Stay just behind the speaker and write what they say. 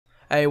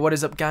Hey, what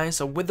is up guys?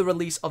 So with the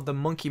release of the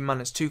Monkey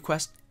Madness 2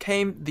 quest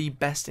came the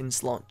best in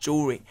slot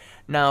jewelry.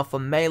 Now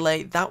for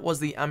melee, that was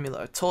the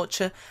Amulet of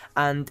Torture,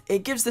 and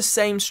it gives the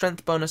same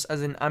strength bonus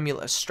as an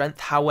Amulet of Strength.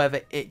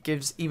 However, it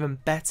gives even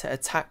better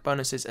attack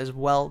bonuses as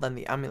well than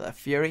the Amulet of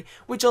Fury,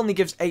 which only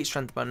gives 8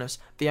 strength bonus.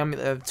 The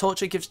Amulet of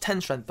Torture gives 10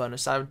 strength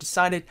bonus. So I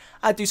decided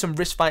I'd do some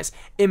wrist fights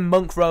in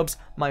monk robes,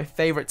 my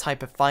favourite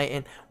type of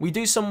fighting. We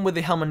do some with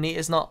the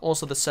Helmet not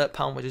also the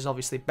Serpent, which is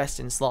obviously best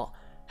in slot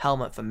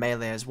helmet for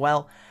melee as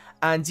well.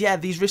 And yeah,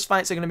 these wrist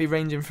fights are going to be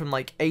ranging from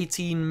like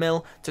 18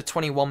 mil to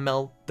 21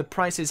 mil. The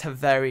prices have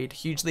varied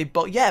hugely,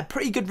 but yeah,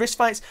 pretty good wrist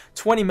fights.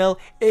 20 mil,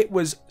 it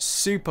was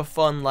super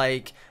fun.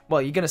 Like,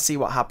 well, you're going to see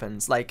what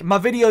happens. Like, my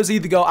videos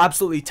either go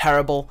absolutely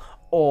terrible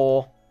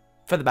or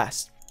for the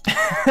best.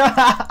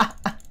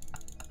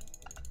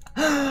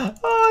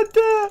 Oh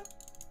dear,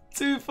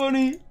 too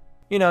funny.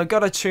 You know,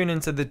 gotta tune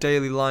into the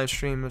daily live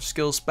stream of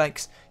skill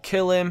specs,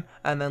 kill him,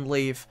 and then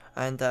leave,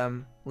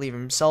 and leave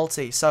him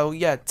salty. So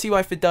yeah,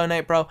 TY for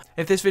donate, bro.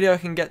 If this video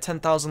can get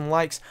 10,000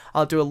 likes,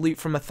 I'll do a loot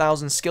from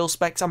 1,000 skill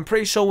specs. I'm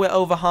pretty sure we're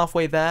over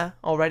halfway there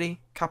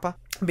already, Kappa.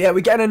 But yeah,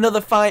 we're getting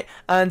another fight,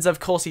 and of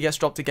course he gets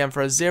dropped again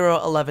for a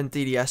 0-11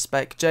 DDS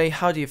spec. Jay,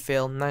 how do you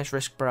feel? Nice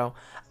risk, bro.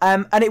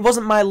 And it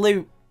wasn't my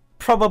loot.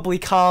 Probably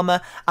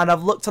Karma, and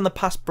I've looked on the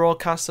past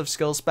broadcasts of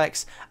skill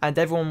specs and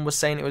everyone was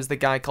saying it was the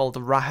guy called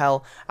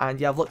Rahel, and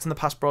yeah, I've looked in the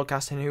past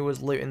broadcast and who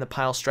was looting the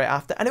pile straight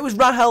after, and it was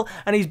Rahel,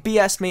 and he's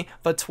BS'd me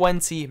for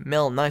 20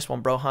 mil. Nice one,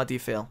 bro. How do you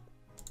feel?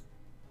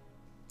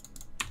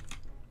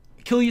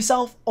 Kill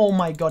yourself? Oh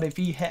my god, if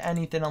he hit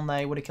anything on there,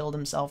 he would have killed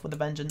himself with a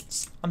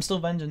vengeance. I'm still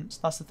vengeance,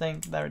 that's the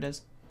thing. There it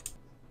is.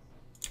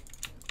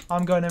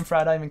 I'm going in for it,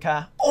 I don't even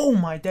care. Oh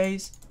my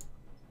days.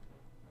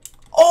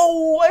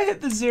 Oh, I hit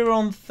the 0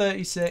 on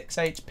 36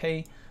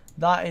 HP.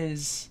 That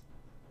is...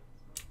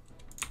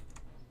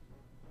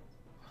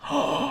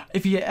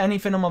 If you hit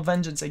anything on my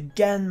vengeance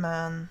again,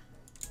 man.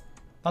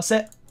 That's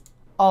it.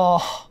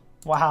 Oh,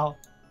 wow.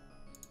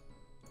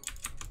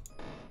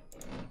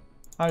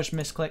 I just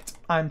misclicked.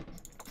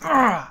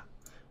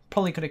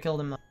 Probably could have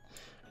killed him though.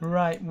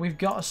 Right, we've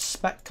got a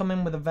spec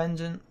coming with a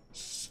vengeance.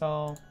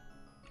 So...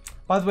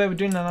 By the way, we're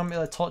doing an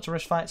Amulet Torture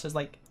wrist fight, so it's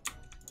like...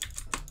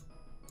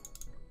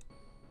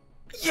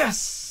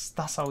 Yes!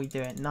 That's how we do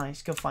it.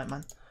 Nice. Good fight,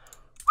 man.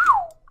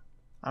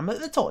 I'm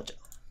at the torture.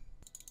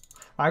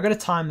 I gotta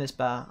time this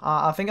bear.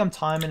 I think I'm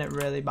timing it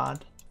really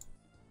bad.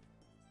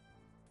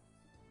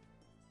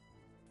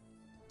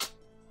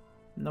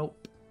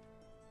 Nope.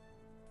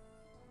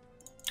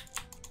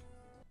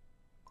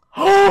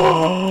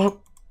 Oh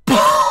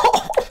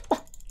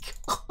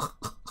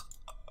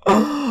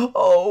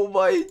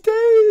my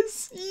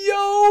days.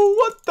 Yo,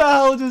 what the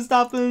hell just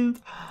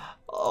happened?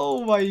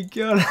 Oh my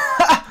god.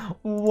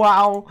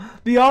 Wow.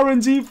 The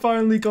RNG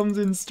finally comes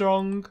in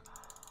strong.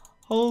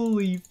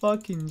 Holy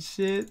fucking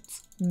shit.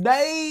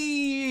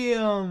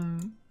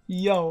 Damn.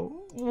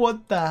 Yo,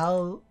 what the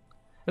hell?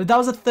 That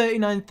was a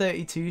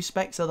 39-32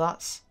 spec, so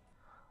that's...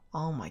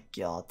 Oh my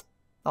god.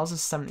 That was a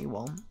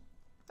 71.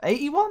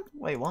 81?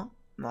 Wait, what?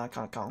 No, I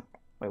can't.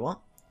 Wait, what?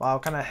 Wow,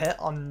 can I hit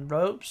on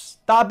ropes?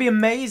 That'd be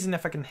amazing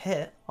if I can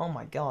hit. Oh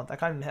my god, I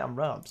can't even hit on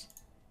ropes.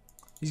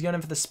 He's going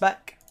in for the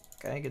spec.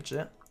 Okay, good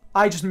shit.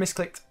 I just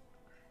misclicked.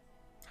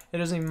 It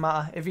doesn't even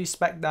matter. If he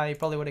spec that, he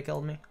probably would have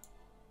killed me.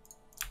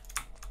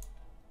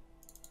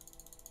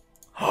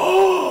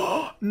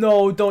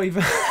 No, don't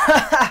even.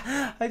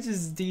 I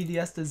just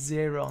DDS'd a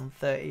 0 on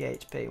 30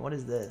 HP. What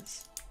is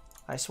this?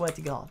 I swear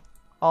to God.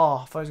 Oh,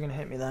 I thought he was going to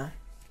hit me there.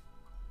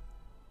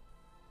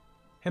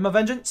 Hit my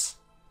vengeance?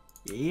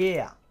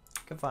 Yeah.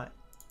 Good fight.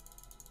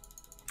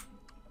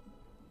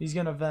 He's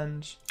going to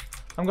avenge.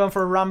 I'm going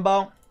for a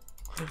Rambo.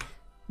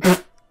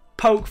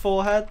 Poke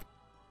forehead.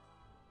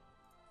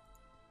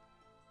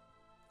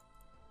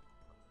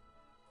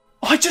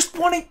 I just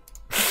 1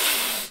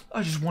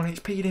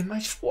 HP'd him. I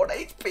just 1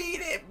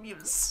 HP'd him.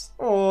 Yes.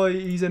 Oh,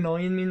 he's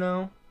annoying me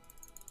now.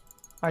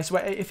 I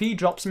swear, if he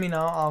drops me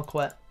now, I'll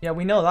quit. Yeah,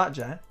 we know that,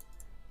 Jay.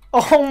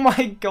 Oh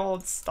my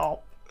god,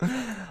 stop.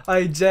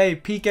 Hey, Jay,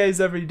 PKs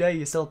every day.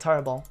 You're still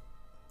terrible.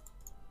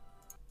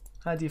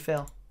 How do you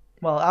feel?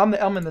 Well,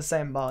 I'm in the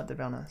same boat, to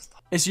be honest.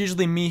 It's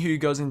usually me who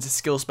goes into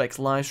skill specs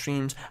live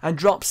streams and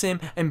drops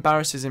him,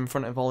 embarrasses him in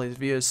front of all his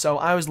viewers. So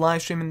I was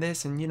live streaming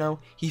this, and you know,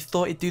 he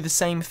thought he'd do the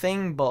same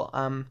thing, but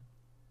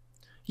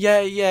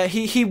yeah,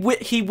 he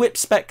whip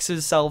specs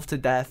himself to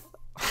death.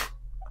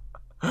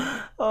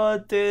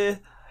 Oh dear,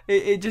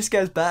 it just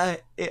gets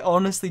better. It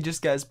honestly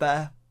just gets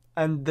better,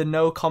 and the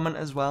no comment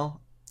as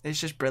well.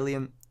 It's just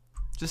brilliant.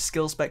 Just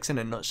skill specs in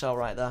a nutshell,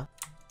 right there.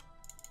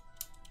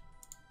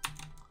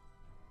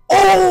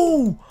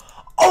 Oh!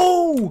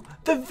 Oh!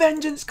 The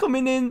vengeance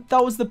coming in.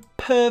 That was the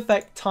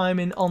perfect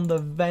timing on the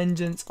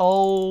vengeance.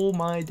 Oh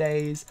my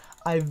days.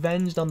 I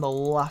venged on the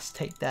last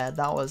tick there.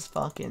 That was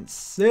fucking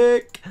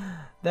sick.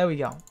 There we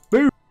go.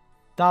 Boom.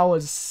 That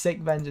was sick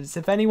vengeance.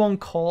 If anyone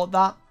caught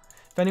that,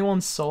 if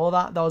anyone saw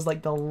that, that was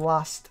like the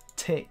last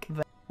tick.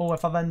 Oh,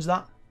 if I avenge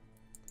that.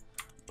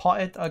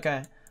 Potted.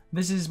 Okay.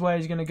 This is where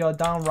he's going to go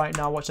down right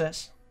now. Watch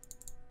this.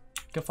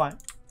 Good fight.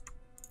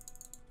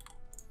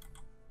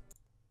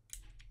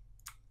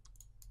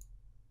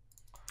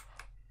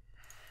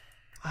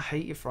 I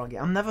hate you, Froggy.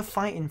 I'm never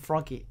fighting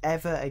Froggy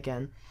ever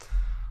again.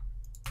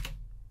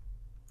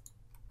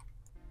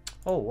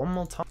 Oh, one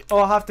more time. Oh,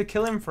 I have to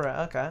kill him for it.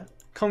 Okay.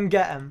 Come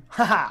get him.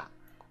 Haha.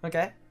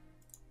 Okay.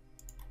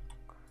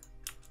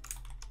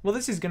 Well,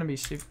 this is gonna be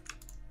stupid.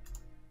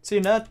 See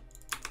you, nerd.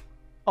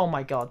 Oh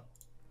my god.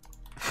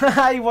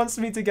 He wants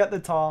me to get the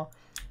tar.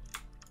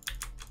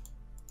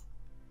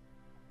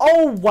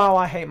 Oh, wow,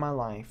 I hate my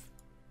life.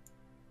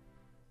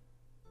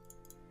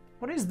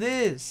 What is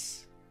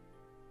this?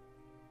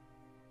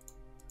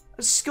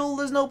 A skull?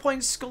 There's no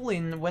point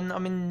sculling when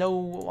I'm in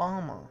no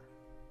armor.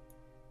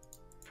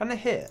 Can I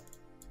hit?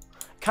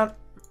 Can't.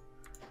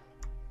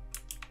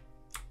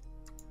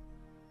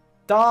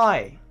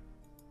 Die.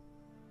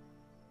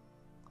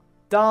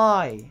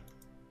 Die.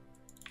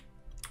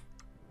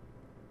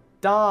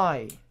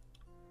 Die.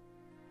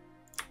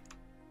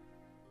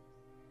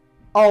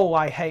 Oh,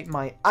 I hate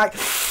my. Are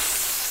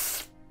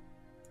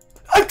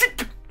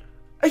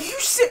you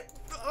sick?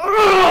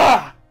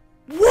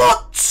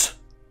 What?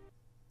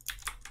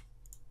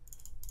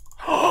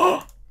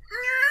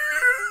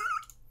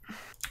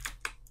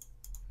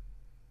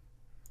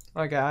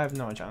 Okay, I have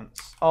no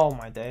chance. Oh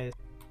my days.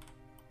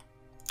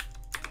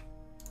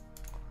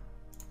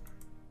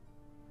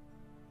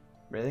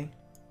 Really?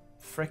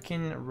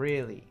 Freaking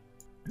really?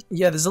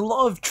 Yeah, there's a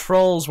lot of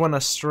trolls when I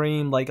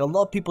stream. Like, a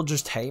lot of people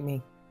just hate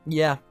me.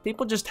 Yeah,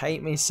 people just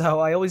hate me, so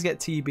I always get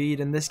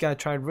TB'd, and this guy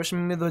tried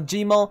rushing me with a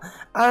Gmaul,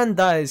 and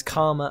that is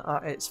karma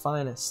at its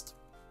finest.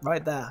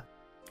 Right there.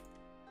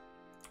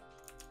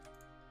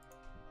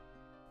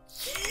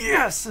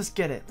 Yes! Let's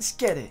get it. Let's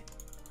get it.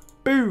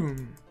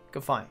 Boom.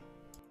 Good fight.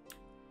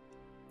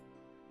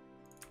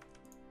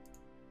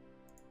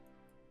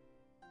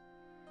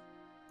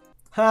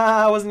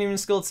 Ha! I wasn't even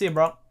skilled. See you,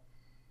 bro.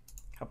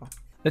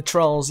 The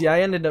trolls. Yeah,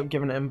 I ended up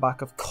giving him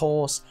back, of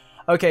course.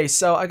 Okay,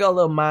 so I got a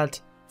little mad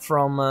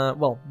from,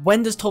 well,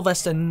 when does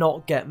Torvesta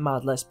not get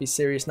mad? Let's be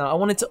serious now. I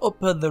wanted to up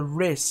the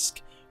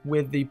risk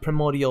with the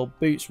Primordial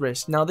Boots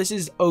risk. Now, this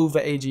is over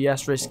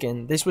AGS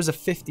risking. This was a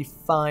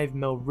 55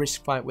 mil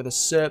risk fight with a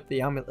SERP,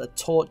 the Amulet, the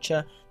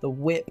Torture, the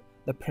Whip,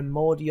 the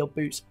Primordial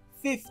Boots.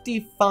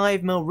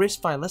 55 mil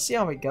risk fight. Let's see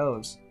how it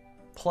goes.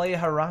 Player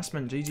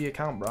harassment, GG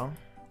account, bro.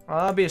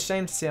 I'd be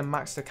ashamed to see a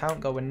maxed account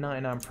go with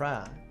 99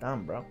 prayer.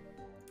 Damn, bro.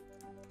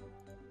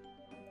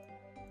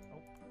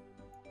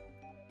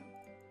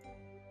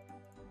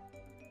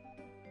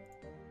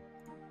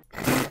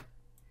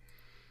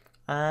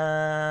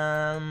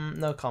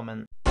 No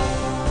comment.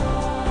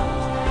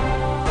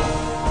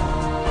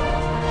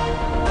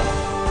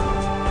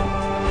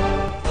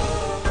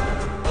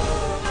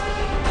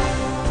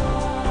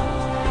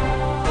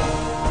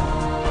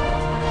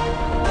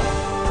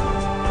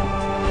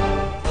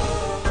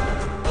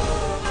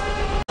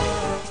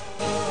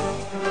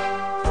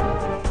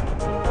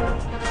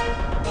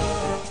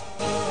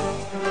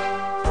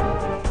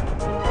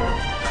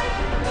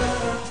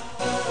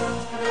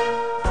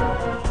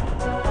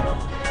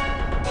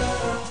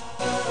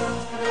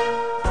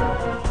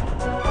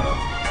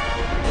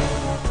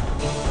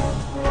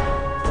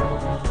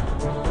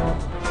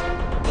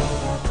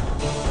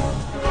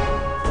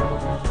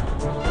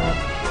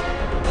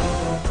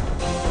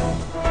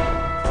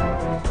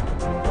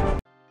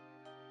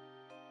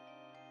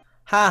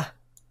 Ha!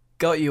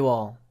 Got you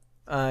all.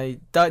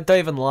 Don't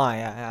even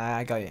lie,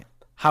 I got you.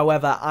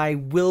 However, I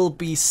will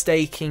be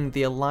staking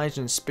the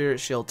Elysian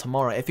Spirit Shield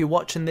tomorrow. If you're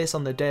watching this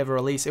on the day of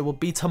release, it will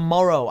be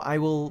tomorrow. I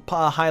will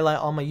put a highlight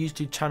on my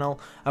YouTube channel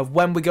of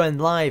when we're going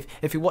live.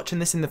 If you're watching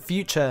this in the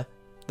future,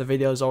 the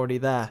video's already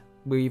there.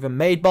 We either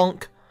made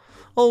bonk,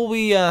 or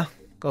we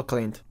got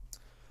cleaned.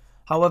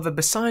 However,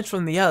 besides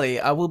from the Ellie,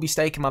 I will be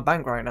staking my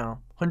bank right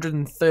now.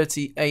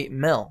 138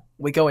 mil.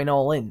 We're going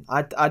all in.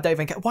 I don't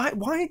even care.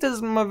 Why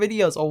does my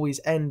videos always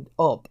end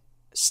up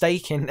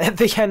staking at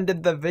the end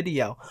of the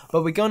video?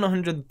 But we're going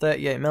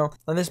 138 mil,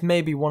 and this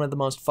may be one of the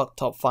most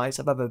fucked up fights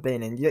I've ever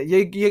been in.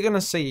 You're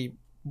gonna see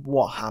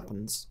what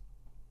happens.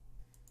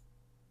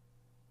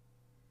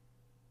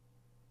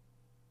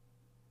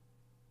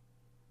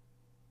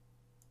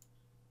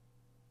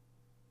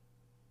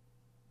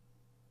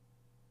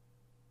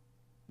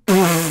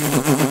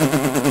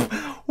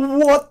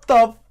 What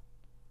the?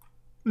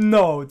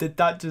 No, did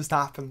that just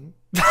happen?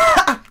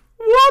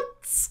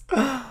 What?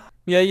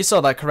 Yeah, you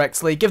saw that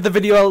correctly. Give the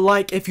video a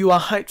like if you are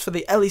hyped for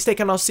the Ellie stake,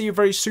 and I'll see you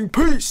very soon.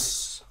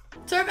 Peace!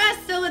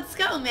 Torvesta, let's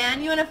go,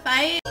 man. You wanna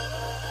fight?